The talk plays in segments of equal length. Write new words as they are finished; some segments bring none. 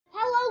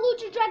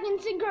Dragon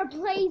Sinker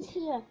plays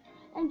here,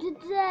 and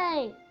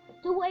today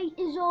the wait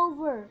is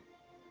over.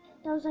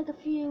 That was like a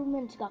few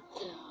minutes ago.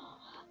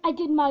 I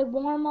did my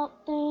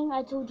warm-up thing.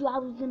 I told you I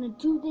was gonna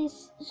do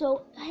this.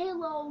 So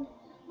Halo,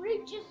 we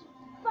just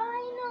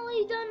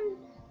finally done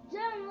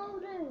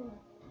downloading.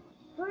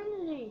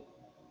 Finally.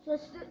 So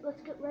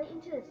let's get right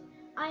into this.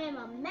 I am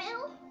a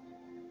male.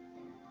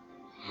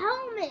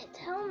 Helmet.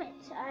 What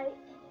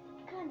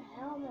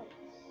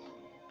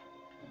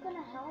kind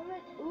of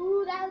helmet?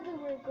 Ooh, that was a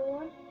really good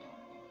one.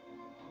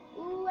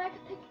 Ooh, I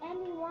could pick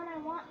any one I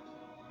want.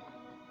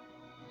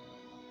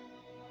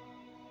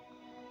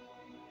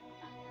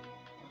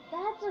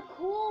 That's a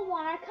cool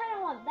one. I kind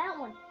of want that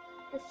one.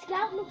 The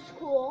Scout looks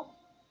cool.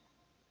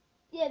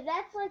 Yeah,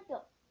 that's like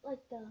the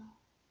that's the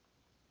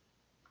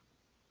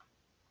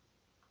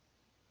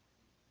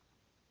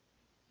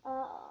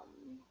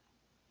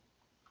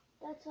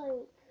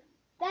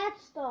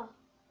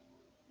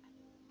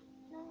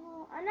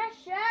no, I'm not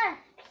sure.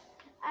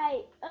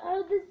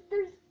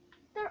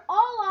 They're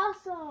all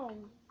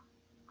awesome.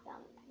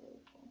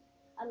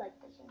 I like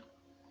this one.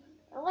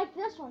 I like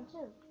this one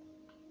too.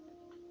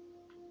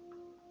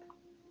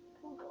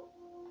 We'll go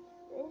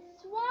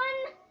this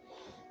one.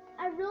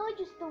 I really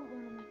just don't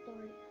want to make the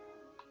right.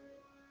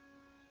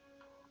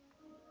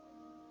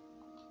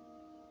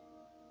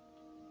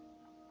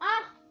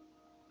 Ah!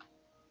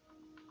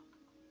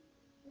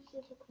 Let's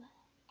just look back.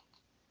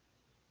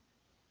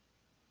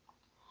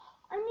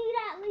 I need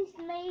at least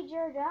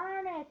major,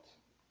 darn it.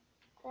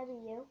 Gotta be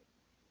you.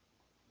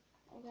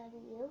 I gotta be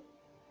you.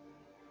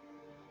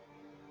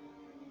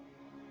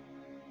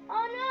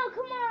 Oh no,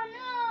 come on,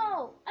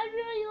 no! I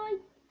really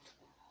like...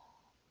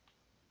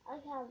 I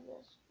have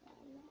this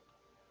one.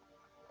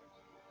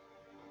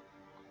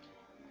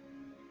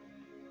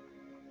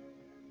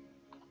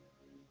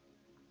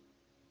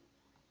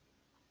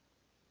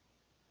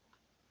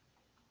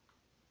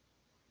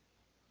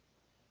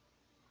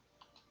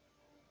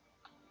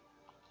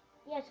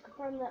 Yes,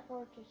 confirm that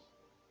purchase.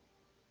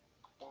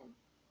 Then.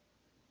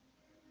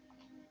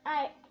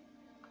 Alright,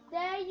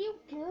 there you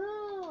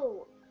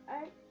go.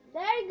 Alright,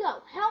 there you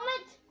go.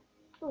 Helmet,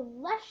 the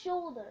left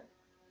shoulder.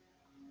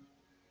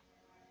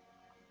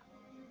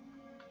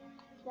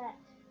 That.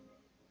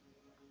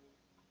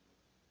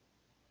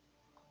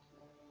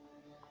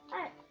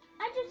 Alright,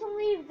 I just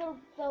leave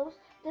those.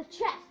 The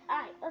chest.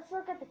 Alright, let's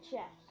look at the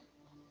chest.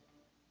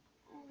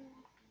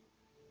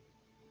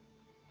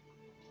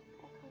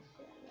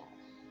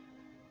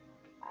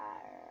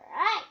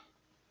 Alright.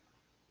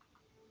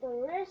 The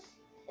wrist,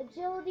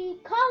 agility,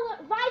 color,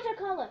 visor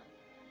color.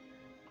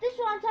 This is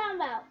what I'm talking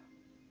about.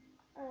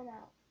 Oh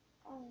no.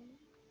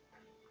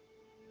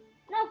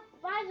 No,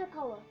 visor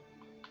color.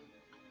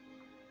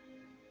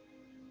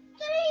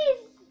 Jeez!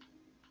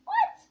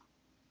 What?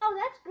 Oh,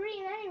 that's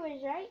green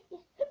anyways, right?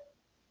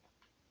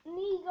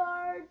 Knee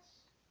guards.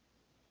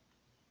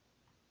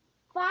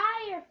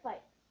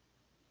 Firefight.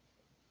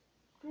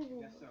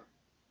 Yes, sir.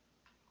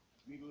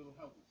 Need a little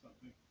help with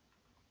something.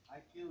 I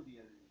kill the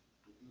enemy,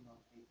 but do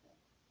not hate them.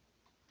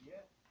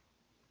 Yeah?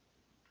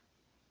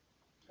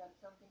 Got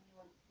something you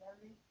want to tell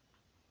me?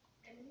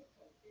 Enemy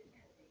sources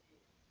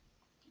elevated.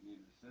 You need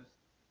an assist?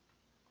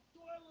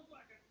 Do I look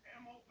like an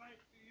ammo bank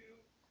to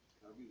you?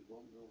 Cubbies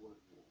won't know what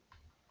for.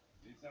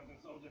 Need something,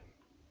 soldier?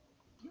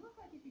 You look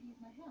like you could use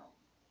my help.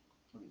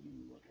 What are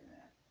you looking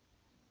at?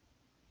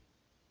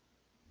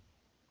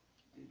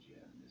 Did you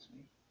miss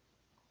me?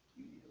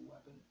 You need a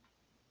weapon?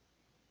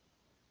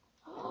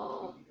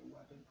 You need a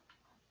weapon?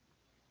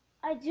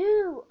 I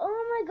do.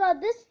 Oh my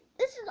god, this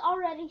is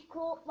already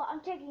cool, but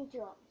I'm taking too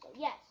long. So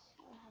yes,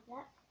 I have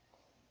that.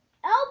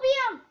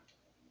 Albion!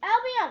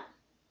 Albion!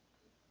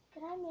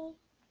 Can I make?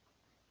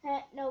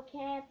 Pet, no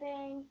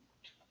camping.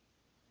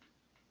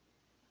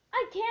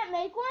 I can't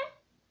make one?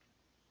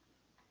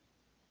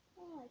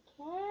 Oh, I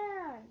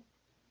can.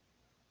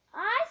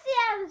 I see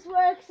how this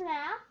works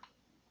now.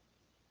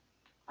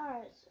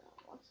 Alright, so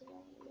once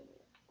again,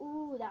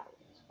 ooh, that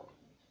was cool.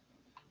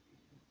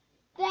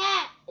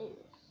 That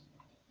is.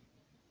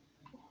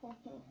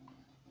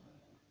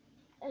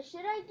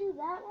 Should I do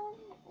that one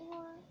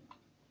or?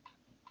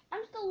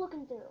 I'm still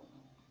looking through.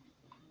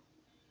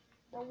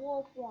 The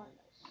wolf one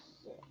is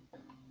sick.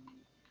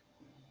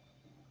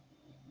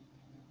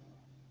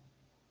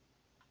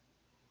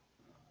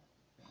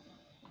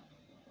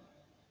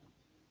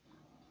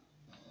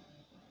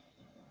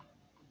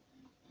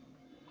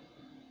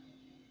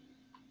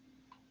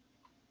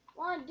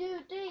 One,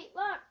 two, three,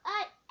 four,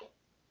 five.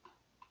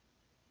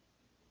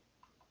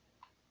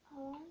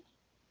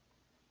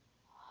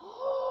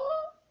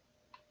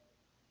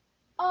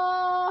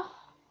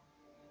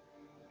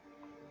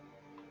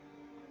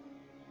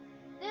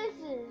 This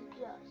is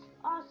just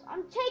awesome.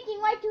 I'm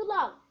taking way too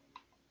long.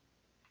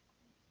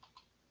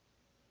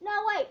 No,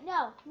 wait,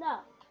 no.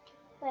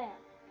 Bam.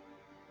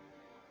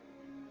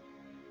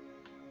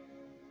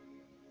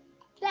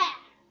 There.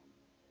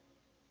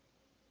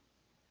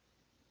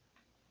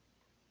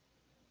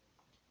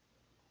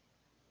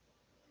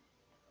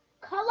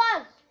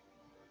 Colors.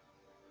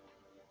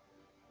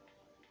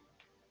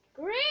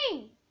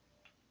 Green.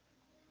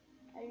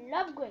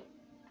 love green.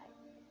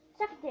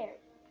 Secondary.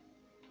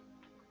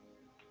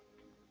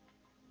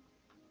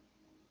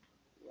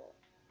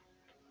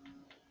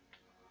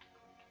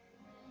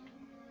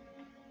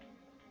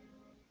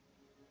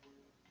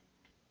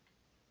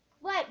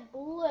 Light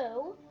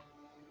blue.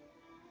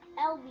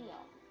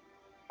 Albion.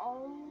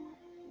 Oh,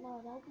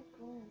 no, that would be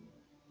green.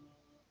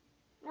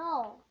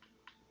 No.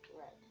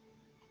 Red.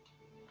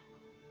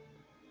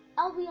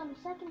 Albion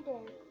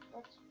secondary.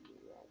 Let's be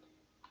red.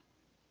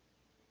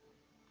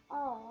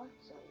 Oh,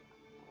 sorry.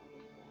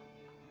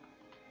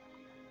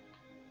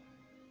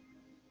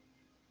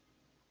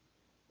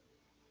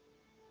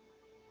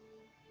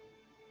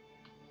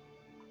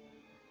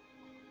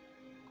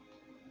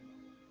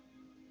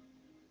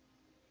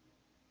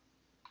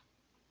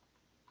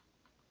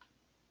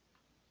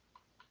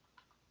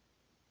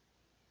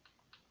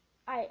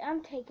 Alright,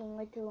 I'm taking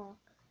way too long.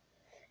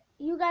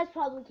 You guys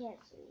probably can't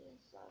see,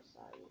 so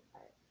sorry.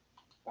 Alright,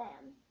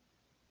 bam.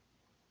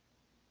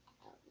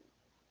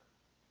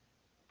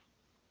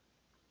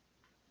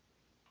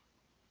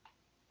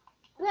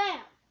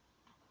 Bam!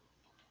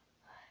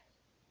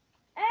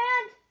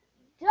 And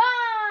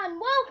done!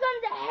 Welcome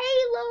to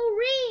Halo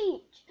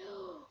Reach!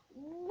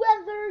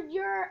 Whether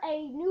you're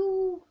a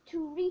new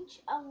to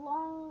Reach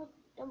along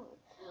the moon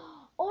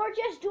or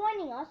just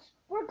joining us,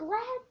 we're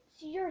glad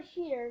you're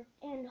here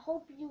and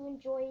hope you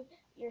enjoy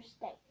your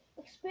stay.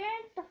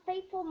 Experience the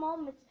fateful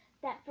moments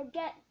that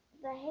forget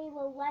the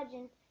Halo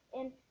legend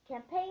in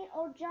campaign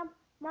or jump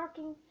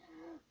marking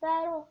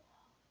battle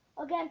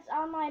against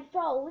online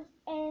foes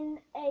in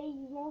a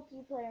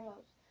multiplayer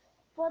mode.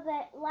 For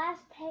the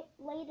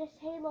latest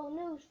Halo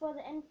news, for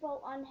the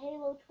info on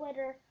Halo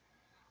Twitter,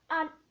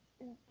 on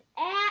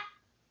at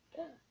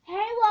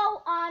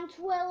Halo on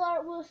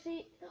Twitter, we'll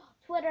see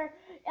Twitter.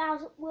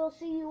 We'll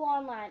see you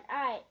online. All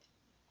right.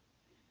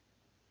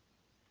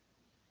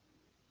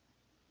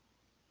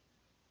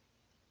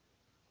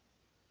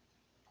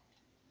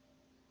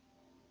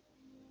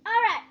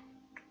 Alright,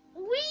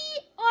 we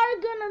are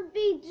gonna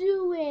be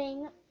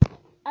doing,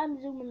 I'm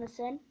zooming this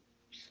in,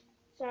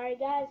 sorry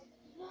guys,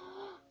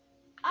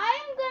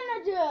 I'm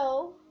gonna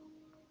do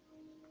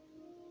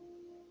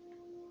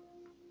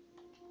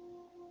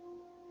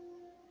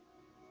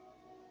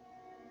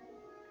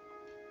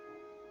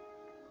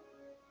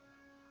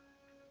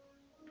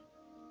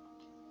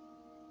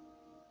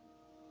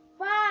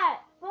five,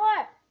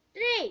 four,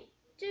 three,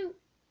 two,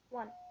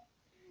 one.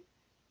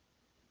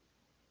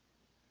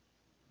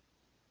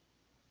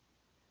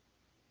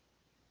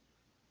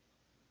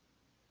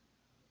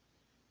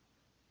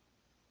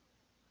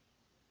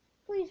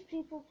 Please,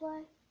 people,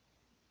 play.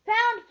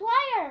 Found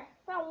player.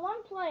 Found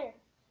one player.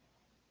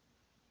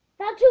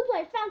 Found two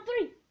players. Found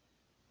three.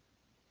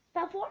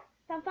 Found four.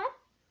 Found five.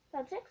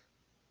 Found six.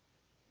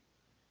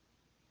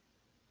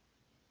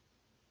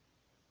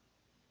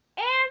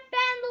 And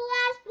found the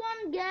last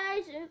one,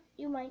 guys.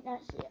 You might not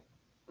see it.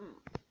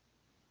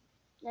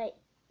 Right.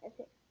 That's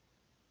it.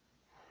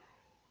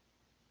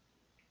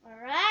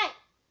 Alright.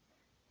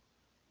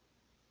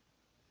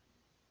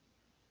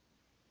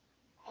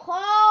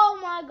 Oh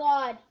my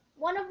god.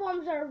 One of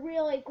them's are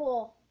really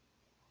cool.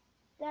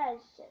 That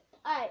is sick.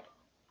 Alright.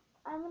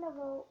 I'm gonna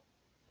vote.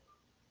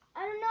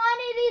 I don't know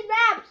any of these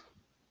maps.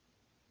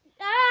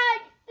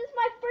 This is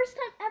my first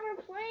time ever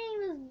playing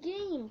this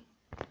game.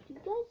 You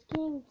guys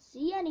can't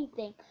see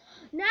anything.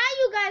 Now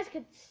you guys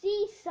could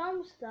see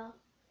some stuff.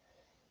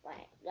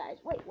 Alright, guys.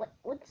 Wait,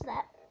 what's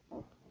that?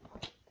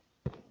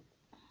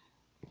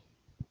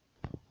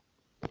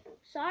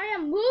 Sorry,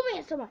 I'm moving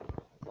it so much.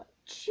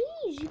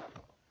 Jeez,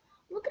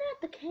 looking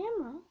at the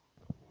camera.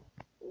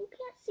 You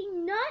can't see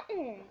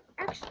nothing.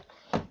 Actually,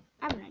 I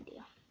have an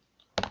idea.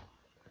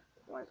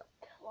 Where's a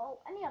pillow?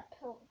 I need a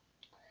pillow.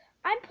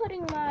 I'm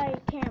putting my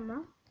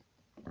camera,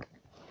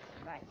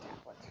 my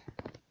tablet.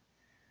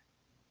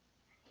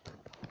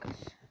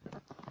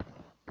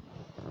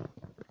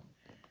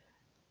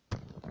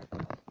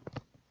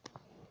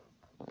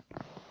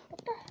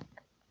 What the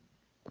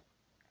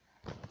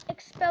heck?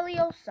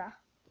 Expeliosa.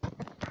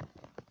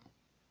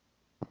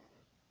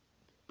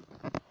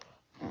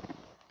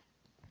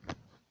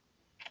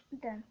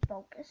 Then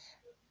focus.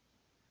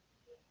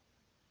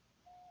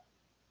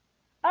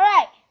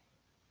 Alright.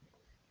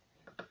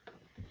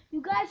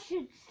 You guys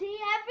should see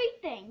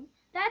everything.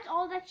 That's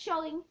all that's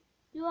showing.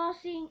 You are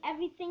seeing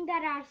everything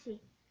that I see.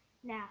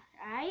 Now,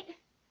 alright?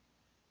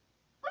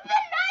 We've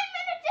been 9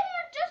 minutes and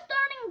we're just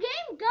starting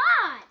game.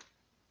 God.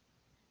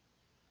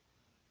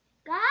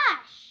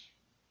 Gosh.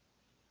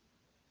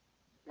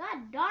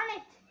 God darn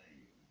it.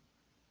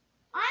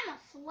 I'm a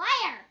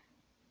slayer.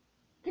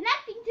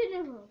 Connecting to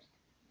the roost.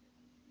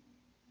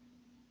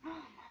 Oh my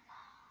god.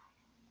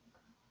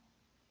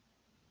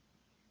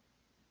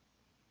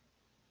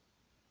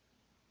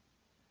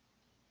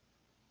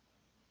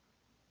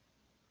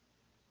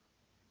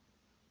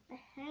 I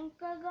think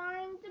we're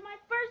going to my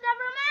first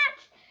ever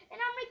match, and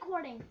I'm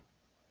recording.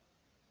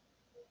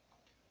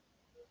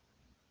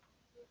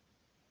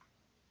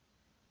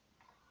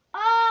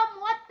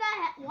 What the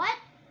heck? What?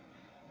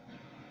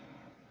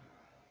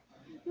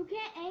 You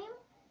can't aim?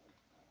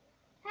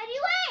 How do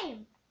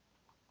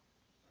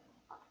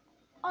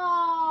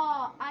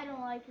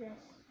like this.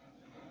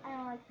 I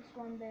don't like this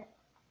one bit.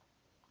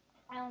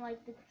 I don't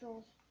like the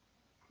controls.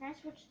 Can I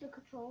switch the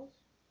controls?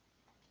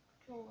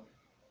 Controller.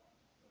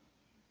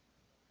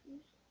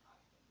 Use.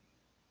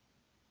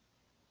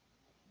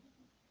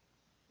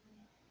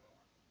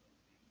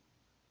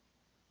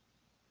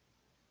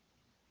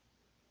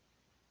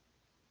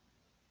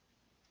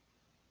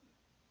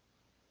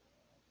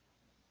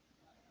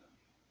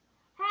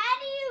 How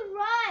do you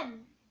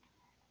run?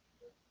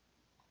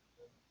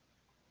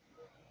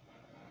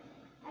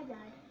 I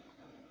died.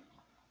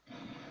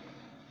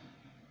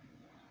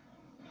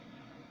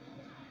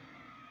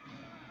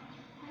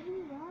 How do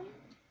you run?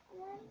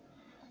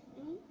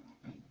 E?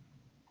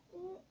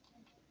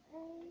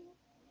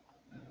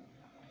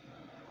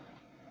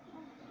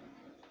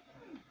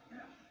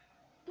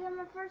 Get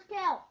my first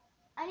kill.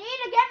 I need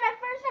to get my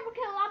first ever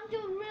kill. I'm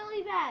doing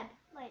really bad.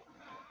 Like,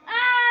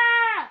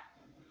 ah!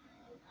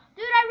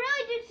 Dude, I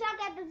really do suck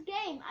at this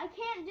game. I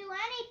can't do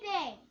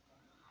anything.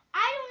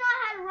 I don't know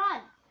how to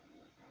run.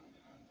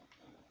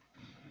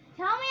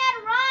 Tell me how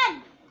to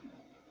run.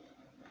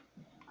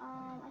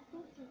 I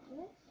think it's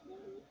this,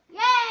 maybe?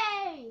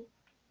 Yay!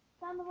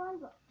 Found the run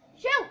book.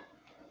 Shoot!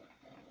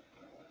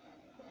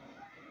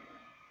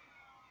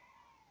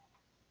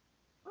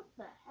 What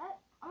the heck?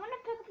 I'm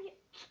gonna pick up your...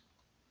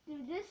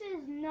 Dude, this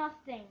is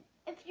nothing.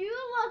 If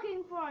you're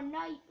looking for a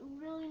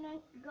really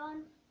nice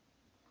gun,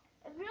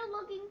 if you're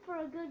looking for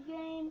a good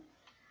game,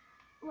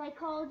 like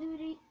Call of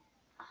Duty,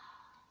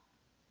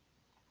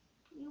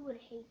 you would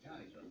hate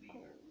these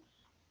controls.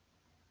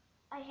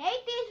 I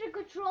hate these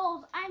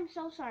controls. I'm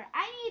so sorry.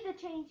 I need to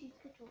change these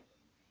controls.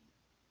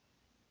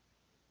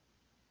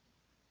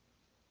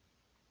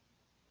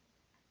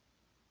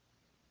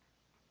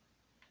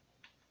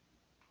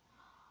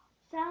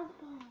 Sounds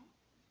fun.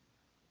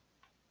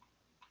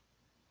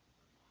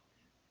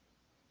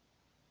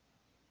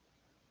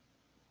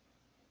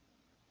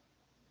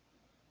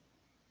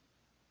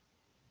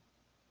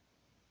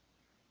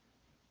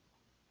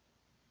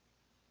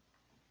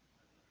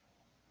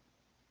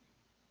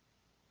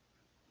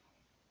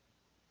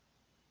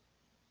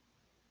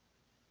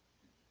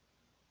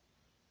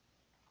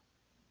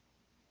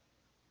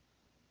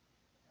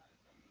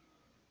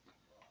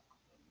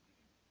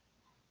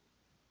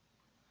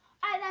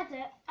 That's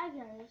it. I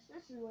got this.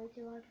 This is way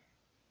too hard.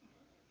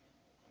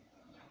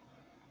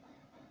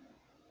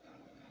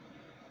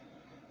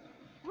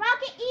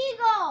 Rocket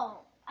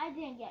Eagle! I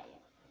didn't get you.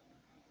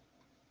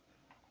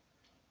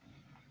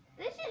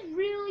 This is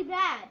really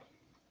bad.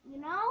 You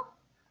know?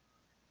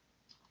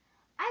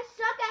 I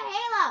suck at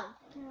Halo.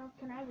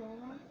 Can I roll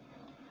one?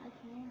 I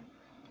can.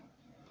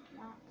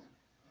 Not.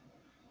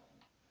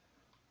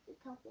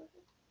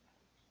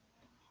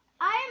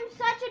 I am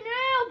such a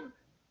noob!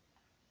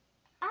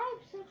 I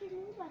am such a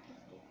noob at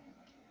this game.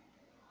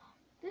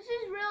 This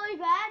is really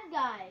bad,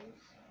 guys.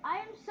 I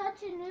am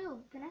such a noob.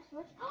 Can I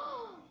switch?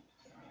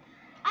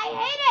 I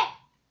hate it!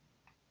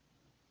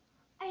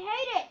 I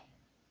hate it!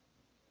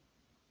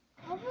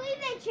 Hopefully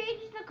they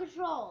change the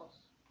controls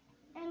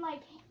in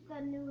like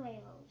the new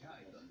Halos.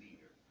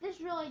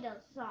 This really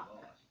does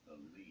suck.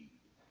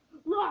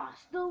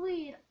 Lost the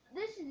lead.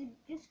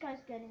 This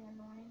guy's getting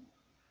annoying.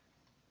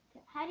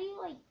 How do you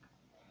like?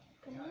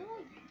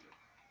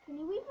 Can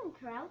you even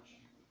crouch?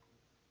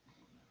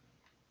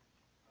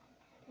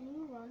 Can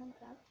you run and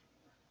crouch?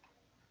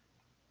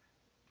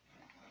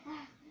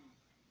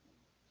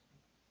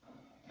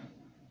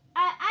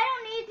 I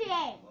don't need to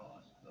aim.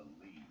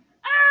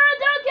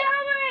 Don't kill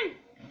me!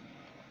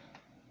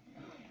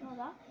 Hold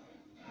up.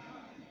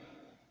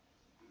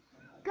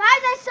 Guys,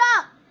 I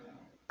suck.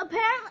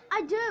 Apparently,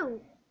 I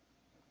do.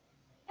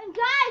 And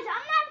guys,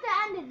 I'm not going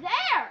to end it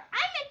there.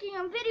 I'm making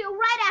a video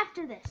right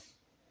after this.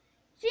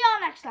 See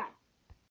y'all next time.